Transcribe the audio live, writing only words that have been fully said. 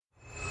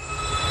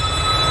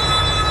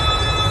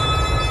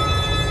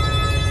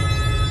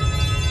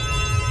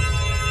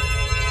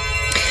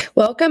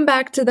Welcome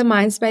back to the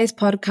Mindspace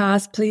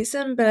podcast. Peace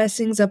and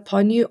blessings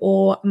upon you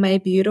all, my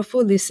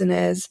beautiful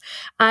listeners.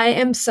 I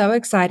am so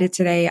excited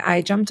today.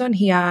 I jumped on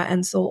here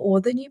and saw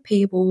all the new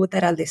people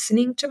that are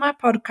listening to my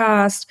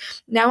podcast.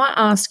 Now I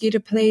ask you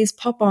to please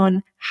pop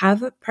on,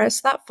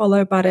 press that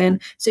follow button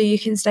so you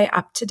can stay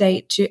up to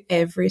date to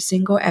every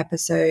single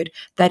episode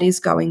that is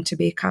going to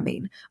be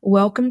coming.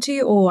 Welcome to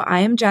you all.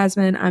 I am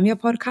Jasmine. I'm your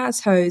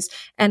podcast host,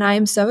 and I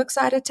am so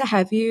excited to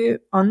have you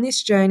on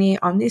this journey,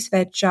 on this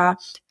venture,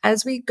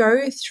 as we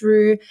go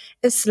through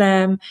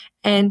Islam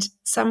and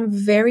some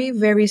very,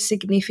 very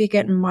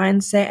significant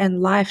mindset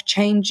and life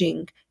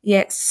changing,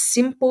 yet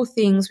simple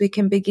things we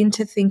can begin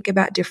to think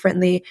about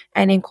differently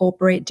and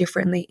incorporate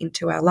differently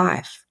into our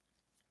life.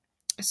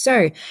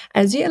 So,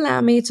 as you allow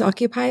me to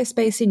occupy a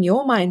space in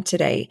your mind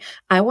today,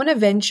 I want to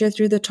venture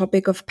through the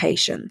topic of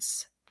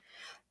patience.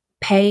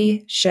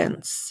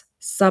 Patience,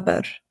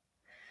 sabr.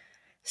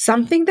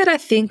 Something that I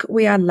think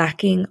we are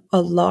lacking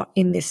a lot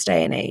in this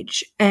day and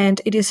age,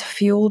 and it is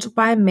fueled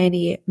by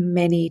many,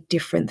 many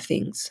different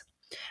things.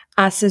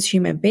 Us as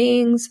human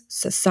beings,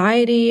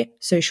 society,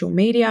 social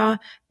media,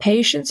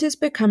 patience is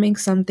becoming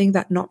something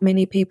that not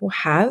many people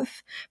have,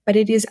 but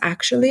it is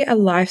actually a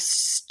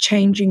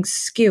life-changing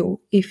skill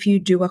if you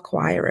do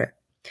acquire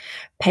it.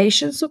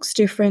 Patience looks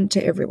different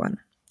to everyone,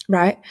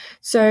 right?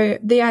 So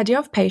the idea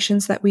of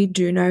patience that we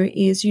do know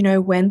is,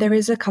 when there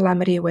is a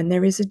calamity, when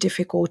there is a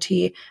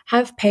difficulty,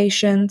 have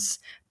patience,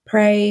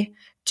 pray,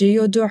 do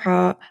your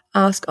dua,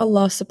 ask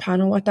Allah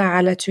subhanahu wa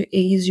ta'ala to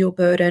ease your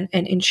burden,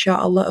 and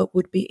inshallah it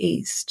would be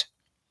eased.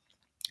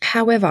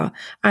 However,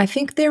 I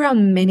think there are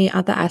many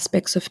other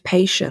aspects of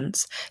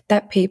patience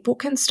that people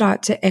can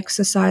start to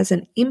exercise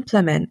and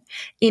implement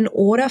in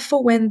order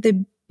for when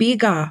the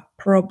bigger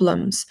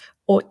problems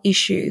or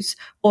issues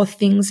or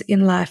things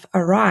in life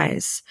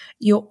arise,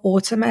 your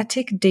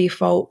automatic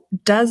default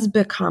does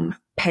become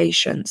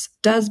patience,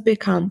 does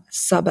become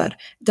sabr,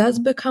 does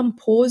become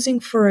pausing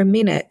for a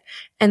minute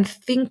and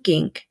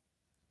thinking,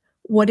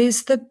 what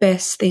is the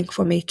best thing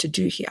for me to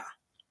do here?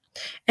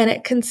 And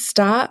it can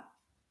start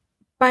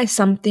by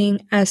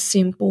something as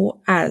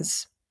simple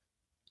as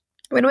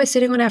when we're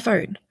sitting on our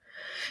phone,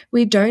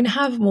 we don't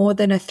have more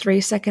than a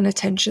 3-second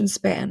attention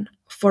span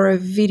for a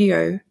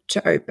video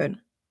to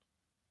open.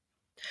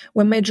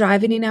 When we're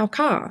driving in our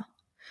car,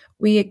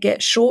 we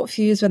get short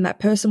fuse when that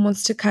person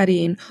wants to cut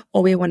in,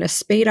 or we want to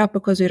speed up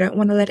because we don't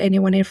want to let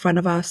anyone in front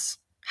of us.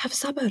 Have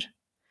sabr.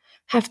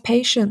 Have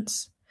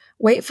patience.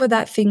 Wait for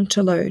that thing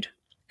to load.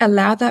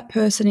 Allow that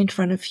person in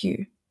front of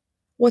you.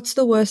 What's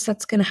the worst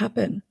that's going to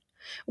happen?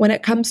 When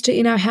it comes to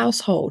in our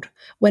household,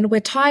 when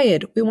we're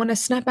tired, we want to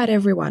snap at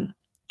everyone.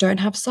 Don't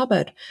have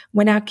sabr.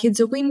 When our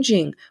kids are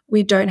whinging,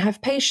 we don't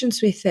have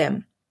patience with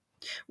them.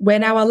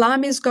 When our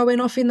alarm is going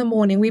off in the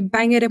morning, we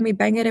bang it and we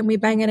bang it and we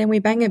bang it and we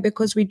bang it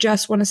because we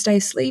just want to stay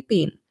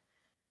sleeping.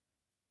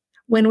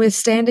 When we're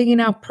standing in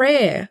our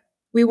prayer,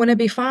 we want to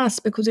be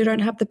fast because we don't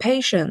have the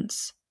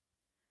patience.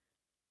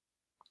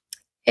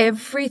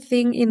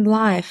 Everything in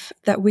life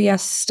that we are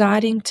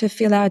starting to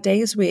fill our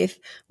days with,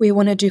 we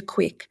want to do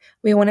quick.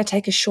 We want to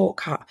take a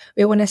shortcut.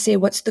 We want to see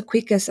what's the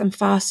quickest and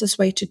fastest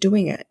way to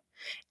doing it.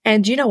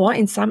 And you know what?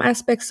 In some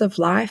aspects of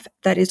life,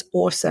 that is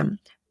awesome.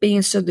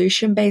 Being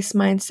solution-based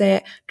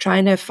mindset,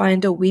 trying to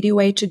find a witty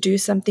way to do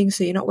something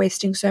so you're not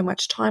wasting so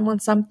much time on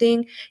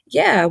something.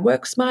 Yeah,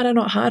 work smarter,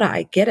 not harder.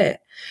 I get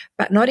it.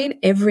 But not in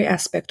every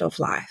aspect of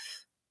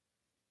life.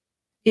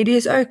 It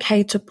is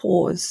okay to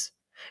pause.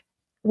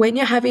 When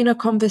you're having a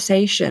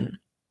conversation,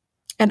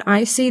 and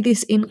I see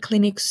this in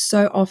clinics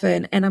so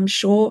often, and I'm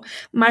sure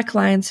my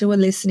clients who are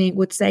listening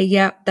would say,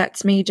 yeah,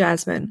 that's me,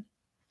 Jasmine.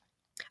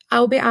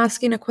 I'll be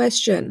asking a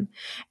question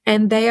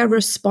and they are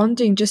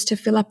responding just to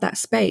fill up that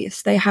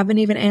space. They haven't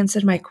even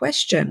answered my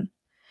question.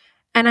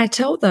 And I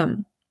tell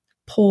them,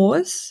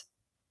 pause,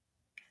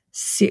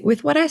 sit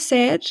with what I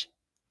said,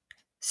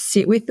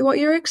 sit with what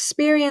you're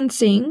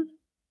experiencing,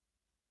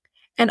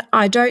 and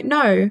I don't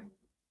know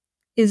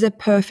is a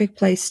perfect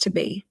place to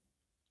be.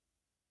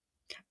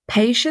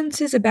 Patience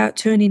is about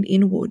turning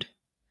inward.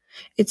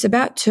 It's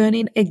about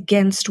turning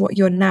against what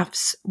your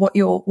nafs, what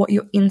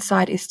your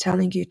inside is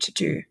telling you to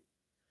do.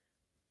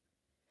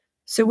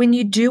 So when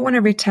you do want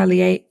to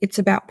retaliate, it's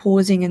about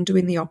pausing and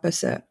doing the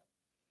opposite.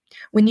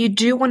 When you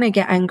do want to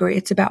get angry,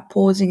 it's about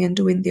pausing and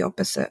doing the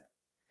opposite.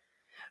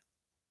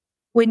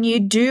 When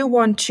you do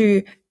want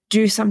to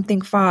do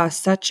something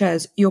fast, such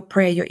as your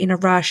prayer, you're in a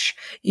rush,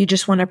 you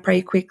just want to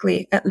pray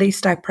quickly, at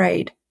least I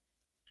prayed.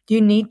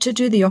 You need to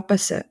do the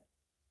opposite.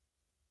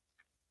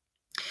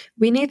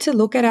 We need to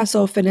look at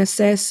ourselves and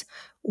assess,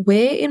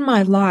 where in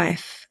my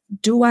life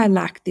do I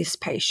lack this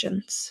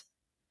patience?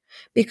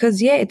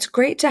 Because yeah, it's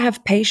great to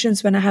have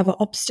patience when I have an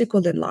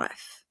obstacle in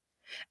life.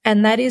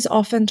 And that is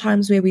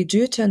oftentimes where we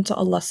do turn to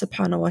Allah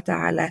subhanahu wa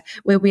ta'ala,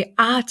 where we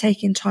are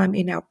taking time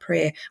in our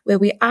prayer, where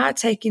we are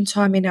taking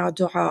time in our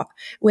dua,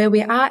 where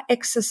we are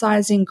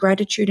exercising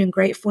gratitude and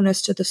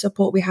gratefulness to the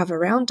support we have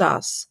around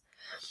us.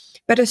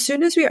 But as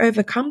soon as we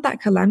overcome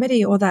that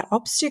calamity or that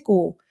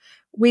obstacle,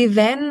 we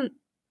then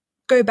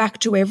go back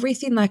to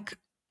everything like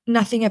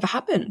nothing ever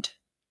happened.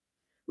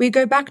 We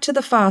go back to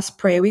the fast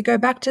prayer. We go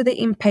back to the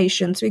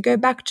impatience. We go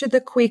back to the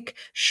quick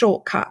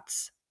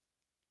shortcuts.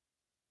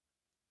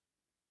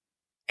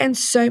 And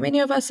so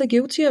many of us are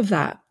guilty of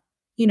that.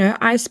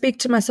 I speak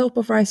to myself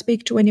before I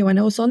speak to anyone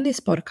else on this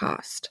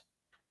podcast.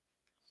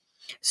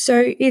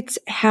 So it's,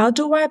 how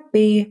do I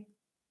be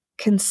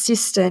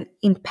consistent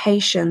in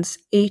patience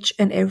each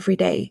and every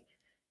day?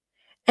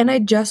 And I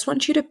just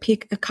want you to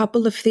pick a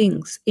couple of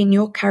things in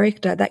your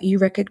character that you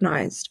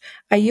recognized.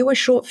 Are you a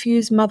short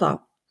fuse mother?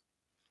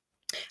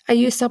 Are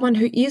you someone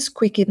who is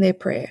quick in their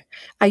prayer?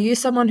 Are you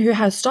someone who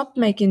has stopped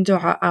making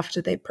dua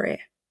after their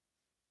prayer?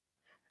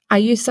 Are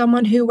you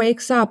someone who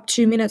wakes up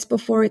 2 minutes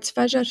before it's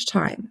Fajr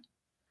time?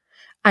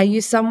 Are you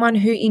someone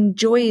who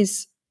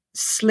enjoys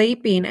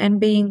sleeping and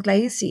being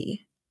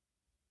lazy?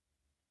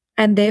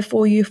 And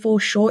therefore you fall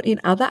short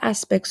in other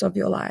aspects of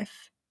your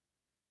life?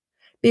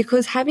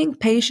 Because having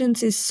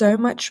patience is so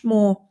much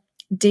more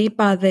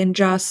deeper than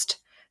just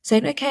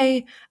saying,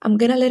 okay, I'm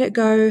going to let it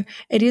go.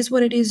 It is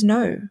what it is.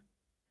 No,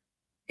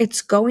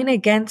 it's going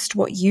against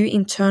what you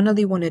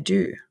internally want to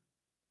do.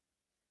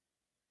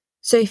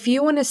 So if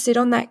you want to sit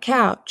on that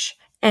couch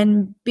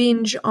and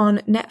binge on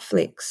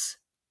Netflix,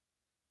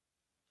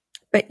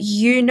 but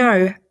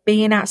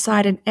being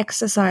outside and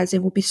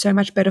exercising will be so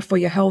much better for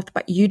your health,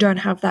 but you don't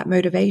have that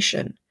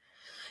motivation,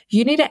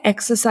 you need to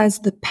exercise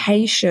the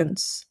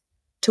patience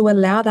to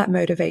allow that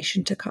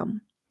motivation to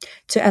come,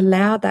 to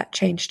allow that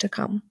change to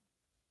come.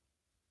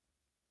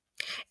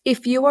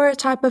 If you are a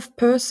type of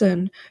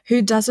person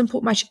who doesn't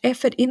put much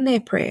effort in their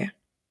prayer,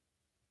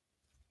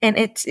 and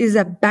it is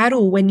a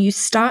battle when you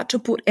start to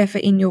put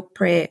effort in your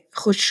prayer,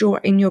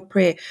 khushu' in your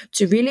prayer,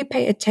 to really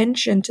pay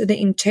attention to the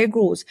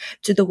integrals,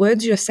 to the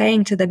words you're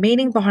saying, to the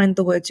meaning behind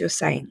the words you're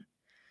saying.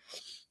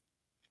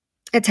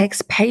 It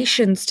takes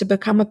patience to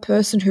become a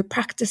person who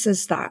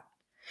practices that,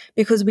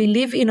 because we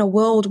live in a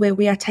world where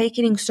we are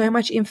taking in so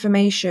much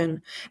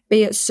information,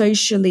 be it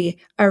socially,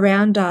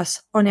 around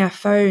us, on our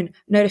phone,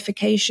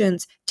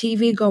 notifications,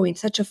 TV going,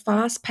 such a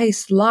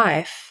fast-paced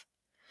life,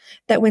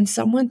 that when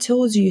someone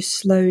tells you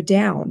slow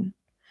down,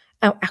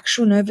 our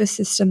actual nervous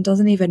system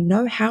doesn't even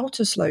know how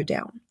to slow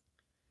down.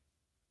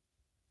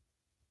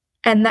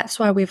 And that's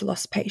why we've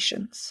lost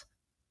patience.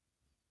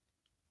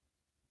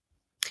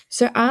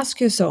 So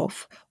ask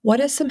yourself, what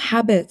are some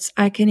habits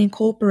I can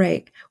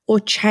incorporate or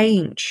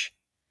change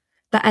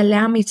that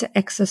allow me to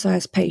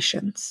exercise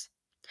patience?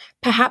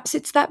 Perhaps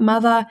it's that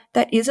mother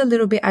that is a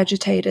little bit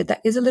agitated,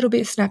 that is a little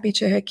bit snappy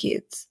to her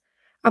kids.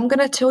 I'm going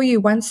to tell you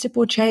one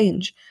simple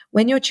change.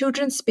 When your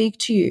children speak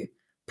to you,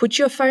 put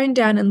your phone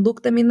down and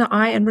look them in the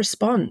eye and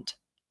respond.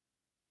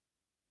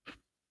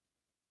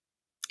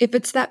 If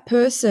it's that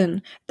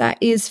person that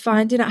is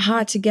finding it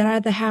hard to get out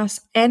of the house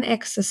and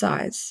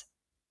exercise,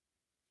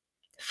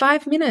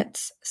 5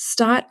 minutes.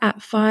 Start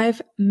at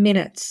 5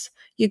 minutes.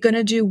 You're going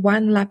to do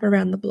 1 lap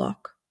around the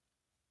block.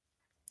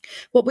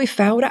 What we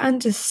fail to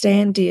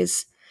understand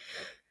is,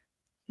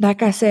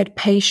 like I said,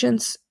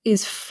 patience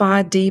is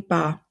far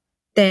deeper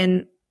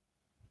than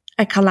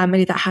a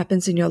calamity that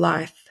happens in your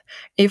life.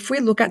 If we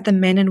look at the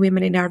men and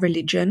women in our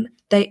religion,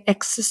 they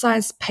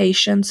exercise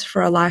patience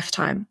for a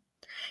lifetime.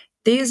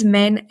 These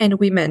men and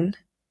women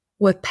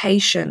were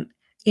patient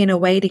in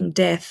awaiting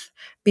death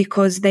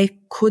because they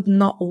could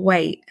not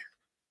wait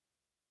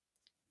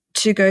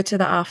to go to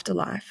the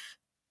afterlife.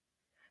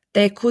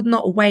 They could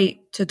not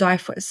wait to die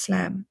for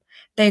Islam.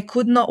 They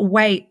could not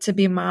wait to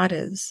be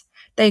martyrs.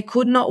 They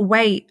could not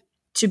wait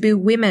to be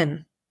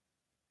women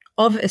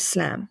of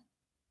Islam.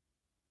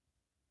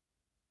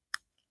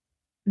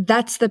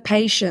 That's the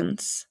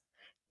patience.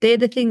 They're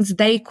the things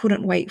they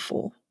couldn't wait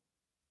for.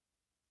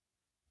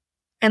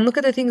 And look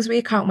at the things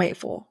we can't wait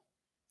for.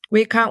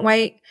 We can't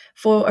wait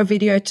for a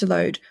video to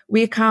load.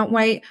 We can't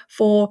wait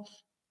for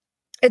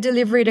a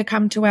delivery to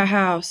come to our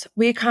house.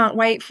 We can't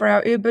wait for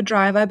our Uber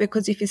driver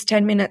because if he's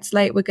 10 minutes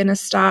late, we're going to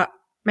start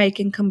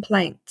making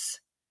complaints.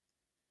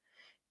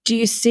 Do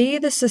you see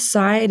the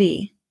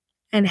society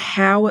and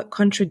how it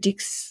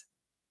contradicts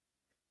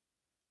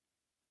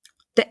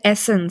the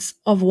essence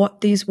of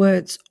what these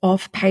words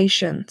of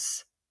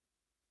patience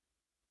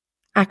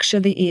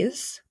actually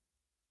is?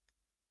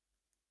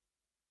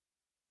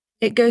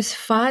 It goes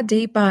far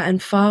deeper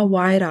and far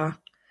wider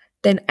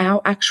than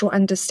our actual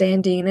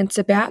understanding. And it's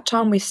about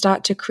time we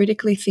start to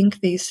critically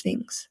think these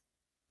things,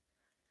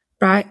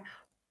 right?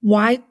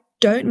 Why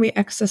don't we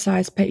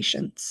exercise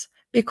patience?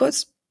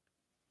 Because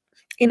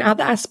in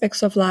other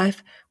aspects of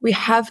life, we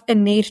have a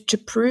need to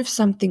prove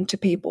something to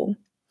people.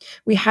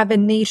 We have a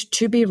need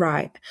to be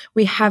right.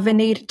 We have a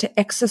need to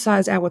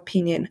exercise our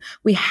opinion.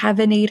 We have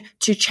a need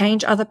to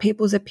change other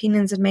people's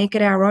opinions and make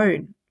it our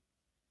own.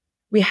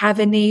 We have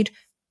a need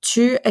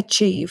to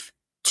achieve,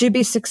 to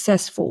be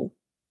successful.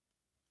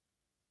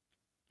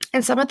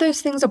 And some of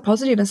those things are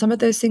positive and some of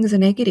those things are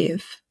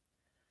negative.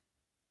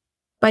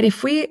 But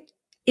if we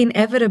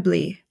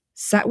inevitably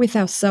sat with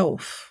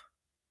ourselves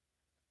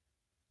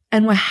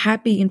and were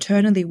happy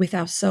internally with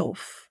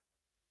ourselves,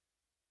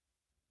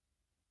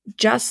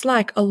 just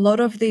like a lot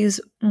of these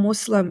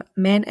Muslim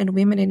men and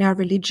women in our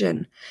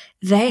religion,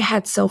 they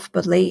had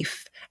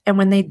self-belief And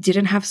when they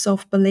didn't have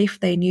self-belief,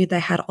 they knew they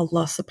had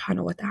Allah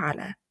subhanahu wa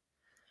ta'ala.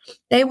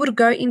 They would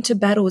go into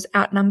battles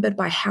outnumbered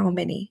by how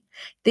many?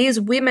 These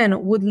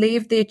women would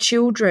leave their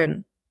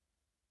children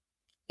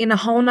in a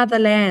whole nother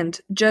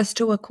land just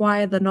to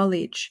acquire the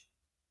knowledge.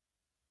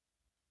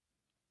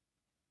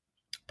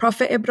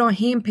 Prophet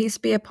Ibrahim, peace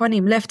be upon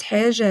him, left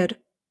Hajar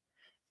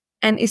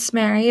and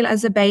Ismail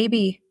as a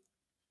baby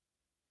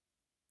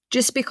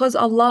just because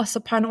Allah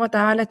subhanahu wa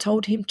ta'ala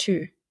told him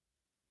to.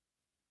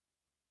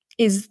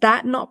 Is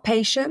that not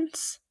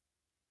patience?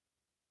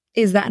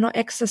 Is that not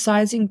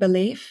exercising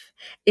belief?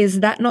 Is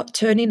that not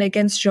turning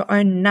against your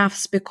own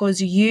nafs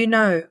because you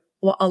know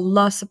what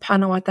Allah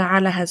subhanahu wa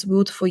ta'ala has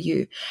willed for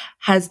you,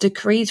 has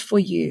decreed for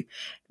you?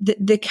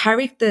 The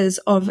characters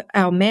of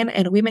our men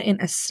and women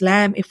in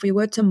Islam, if we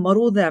were to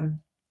model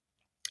them,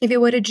 if you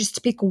were to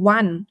just pick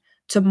one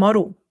to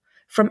model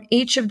from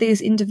each of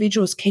these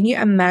individuals, can you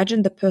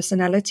imagine the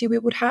personality we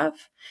would have?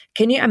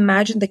 Can you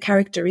imagine the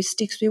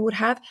characteristics we would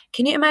have?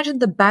 Can you imagine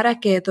the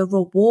barakah, the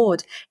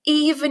reward?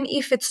 Even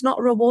if it's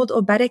not reward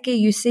or barakah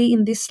you see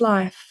in this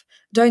life,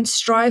 don't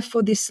strive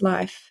for this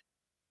life.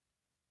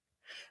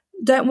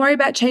 Don't worry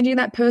about changing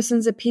that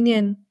person's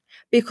opinion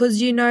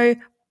because you know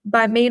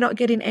by me not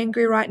getting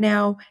angry right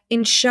now,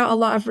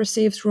 inshallah I've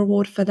received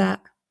reward for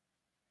that.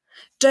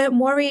 Don't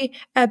worry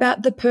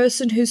about the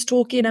person who's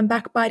talking and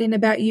backbiting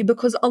about you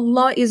because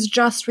Allah is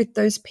just with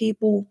those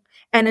people.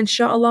 And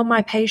inshallah,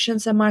 my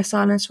patience and my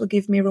silence will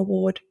give me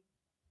reward.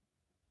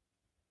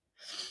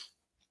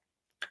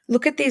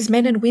 Look at these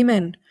men and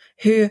women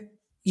who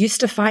used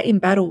to fight in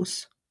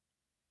battles,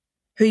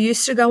 who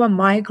used to go and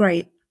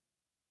migrate,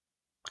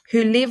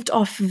 who lived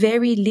off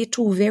very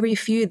little, very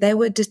few. They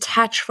were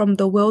detached from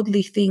the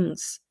worldly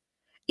things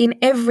in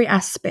every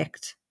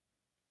aspect.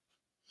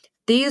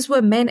 These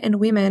were men and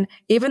women,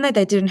 even though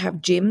they didn't have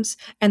gyms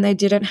and they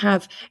didn't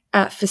have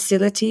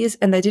facilities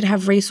and they didn't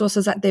have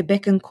resources at their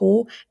beck and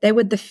call, they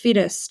were the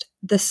fittest,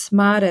 the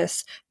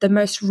smartest, the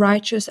most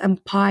righteous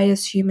and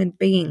pious human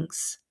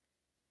beings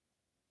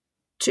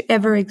to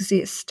ever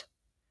exist.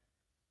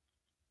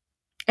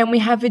 And we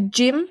have a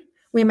gym,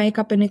 we make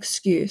up an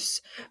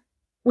excuse.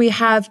 We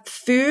have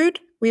food,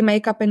 we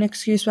make up an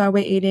excuse why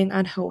we're eating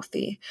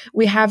unhealthy.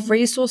 We have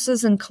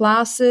resources and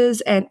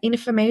classes and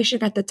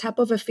information at the tap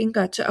of a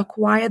finger to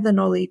acquire the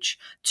knowledge,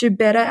 to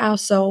better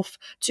ourselves,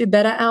 to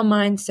better our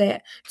mindset,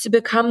 to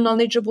become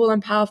knowledgeable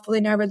and powerful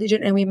in our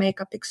religion, and we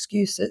make up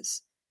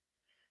excuses.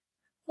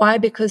 Why?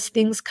 Because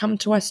things come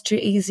to us too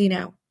easy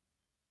now.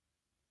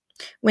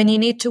 When you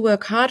need to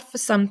work hard for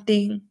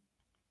something,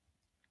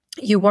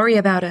 you worry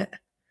about it.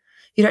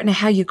 You don't know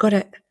how you got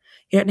it.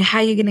 You don't know how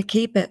you're going to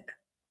keep it.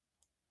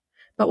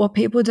 But what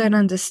people don't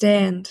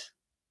understand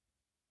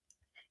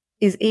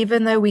is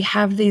even though we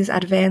have these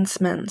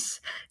advancements,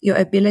 your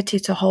ability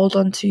to hold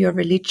on to your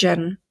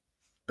religion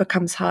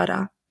becomes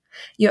harder.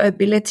 Your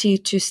ability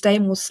to stay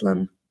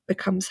Muslim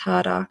becomes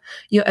harder.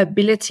 Your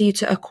ability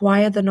to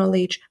acquire the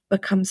knowledge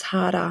becomes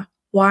harder.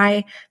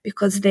 Why?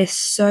 Because there's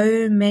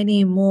so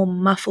many more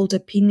muffled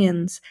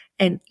opinions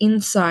and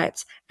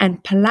insights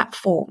and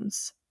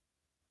platforms.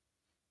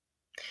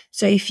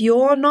 So if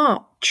you're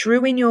not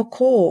true in your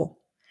core,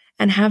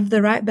 and have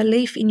the right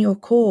belief in your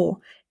core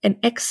and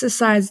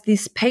exercise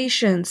this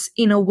patience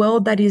in a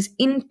world that is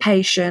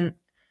impatient,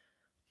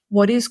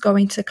 what is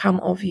going to come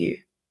of you?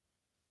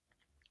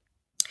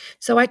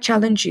 So I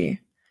challenge you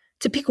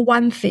to pick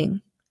one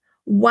thing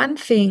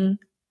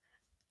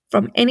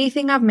from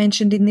anything I've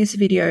mentioned in this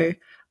video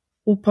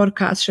or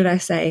podcast, should I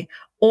say,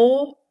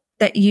 or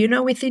that you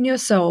know within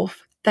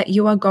yourself that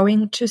you are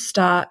going to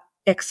start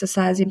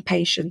exercising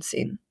patience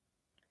in.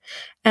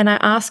 And I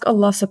ask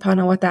Allah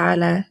subhanahu wa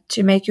ta'ala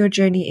to make your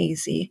journey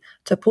easy,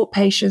 to put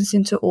patience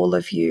into all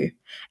of you.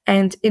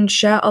 And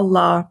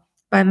inshallah,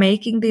 by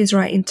making these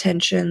right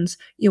intentions,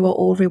 you are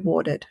all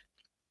rewarded.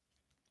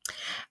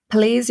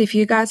 Please, if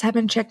you guys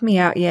haven't checked me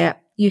out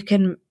yet, you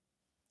can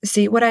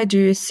see what I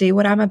do, see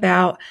what I'm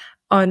about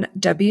on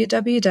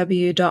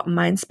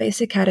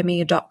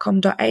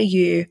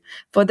www.mindspaceacademy.com.au.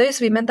 For those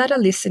women that are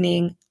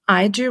listening,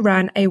 I do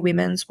run a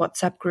women's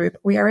WhatsApp group.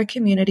 We are a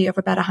community of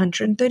about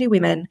 130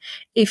 women.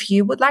 If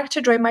you would like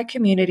to join my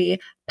community,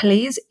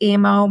 please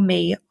email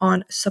me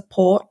on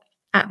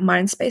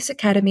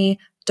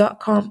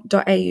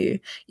support@mindspaceacademy.com.au.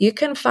 You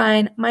can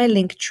find my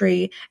link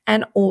tree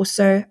and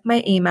also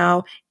my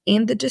email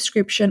in the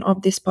description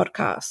of this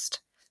podcast.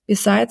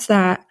 Besides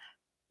that,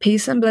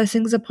 peace and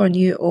blessings upon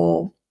you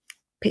all.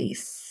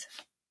 Peace.